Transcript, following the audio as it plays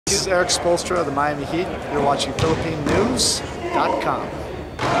This is Eric Spoelstra of the Miami Heat. You're watching PhilippineNews.com.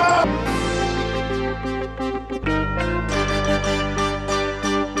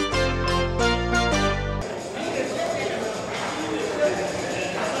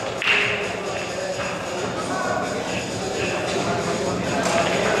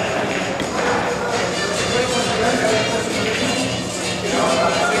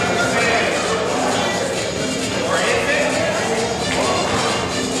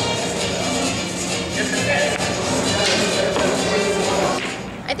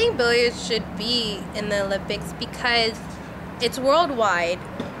 I think billiards should be in the Olympics because it's worldwide.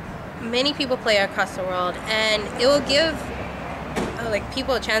 Many people play across the world, and it will give like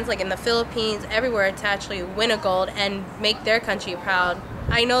people a chance, like in the Philippines, everywhere, to actually win a gold and make their country proud.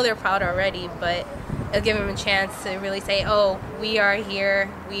 I know they're proud already, but it'll give them a chance to really say, "Oh, we are here,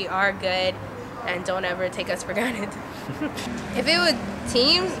 we are good, and don't ever take us for granted." If it was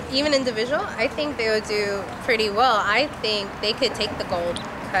teams, even individual, I think they would do pretty well. I think they could take the gold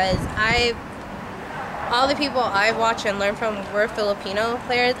because all the people I've watched and learned from were Filipino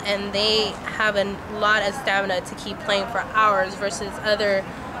players, and they have a lot of stamina to keep playing for hours versus other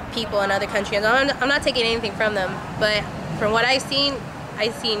people in other countries. I'm not taking anything from them, but from what I've seen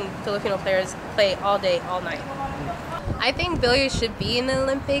Filipino players play all day, all night. I think billiards should be in the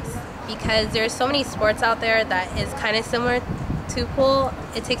Olympics because there's so many sports out there that is kind of similar to pool.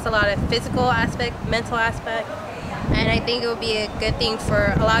 It takes a lot of physical aspect, mental aspect, and I think it would be a good thing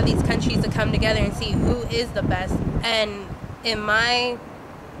for a lot of these countries to come together and see who is the best. And in my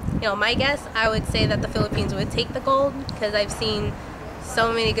guess, I would say that the Philippines would take the gold because I've seen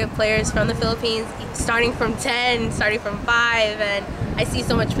so many good players from the Philippines, starting from 10, starting from 5, and I see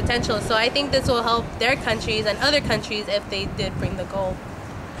so much potential. So I think this will help their countries and other countries if they did bring the gold.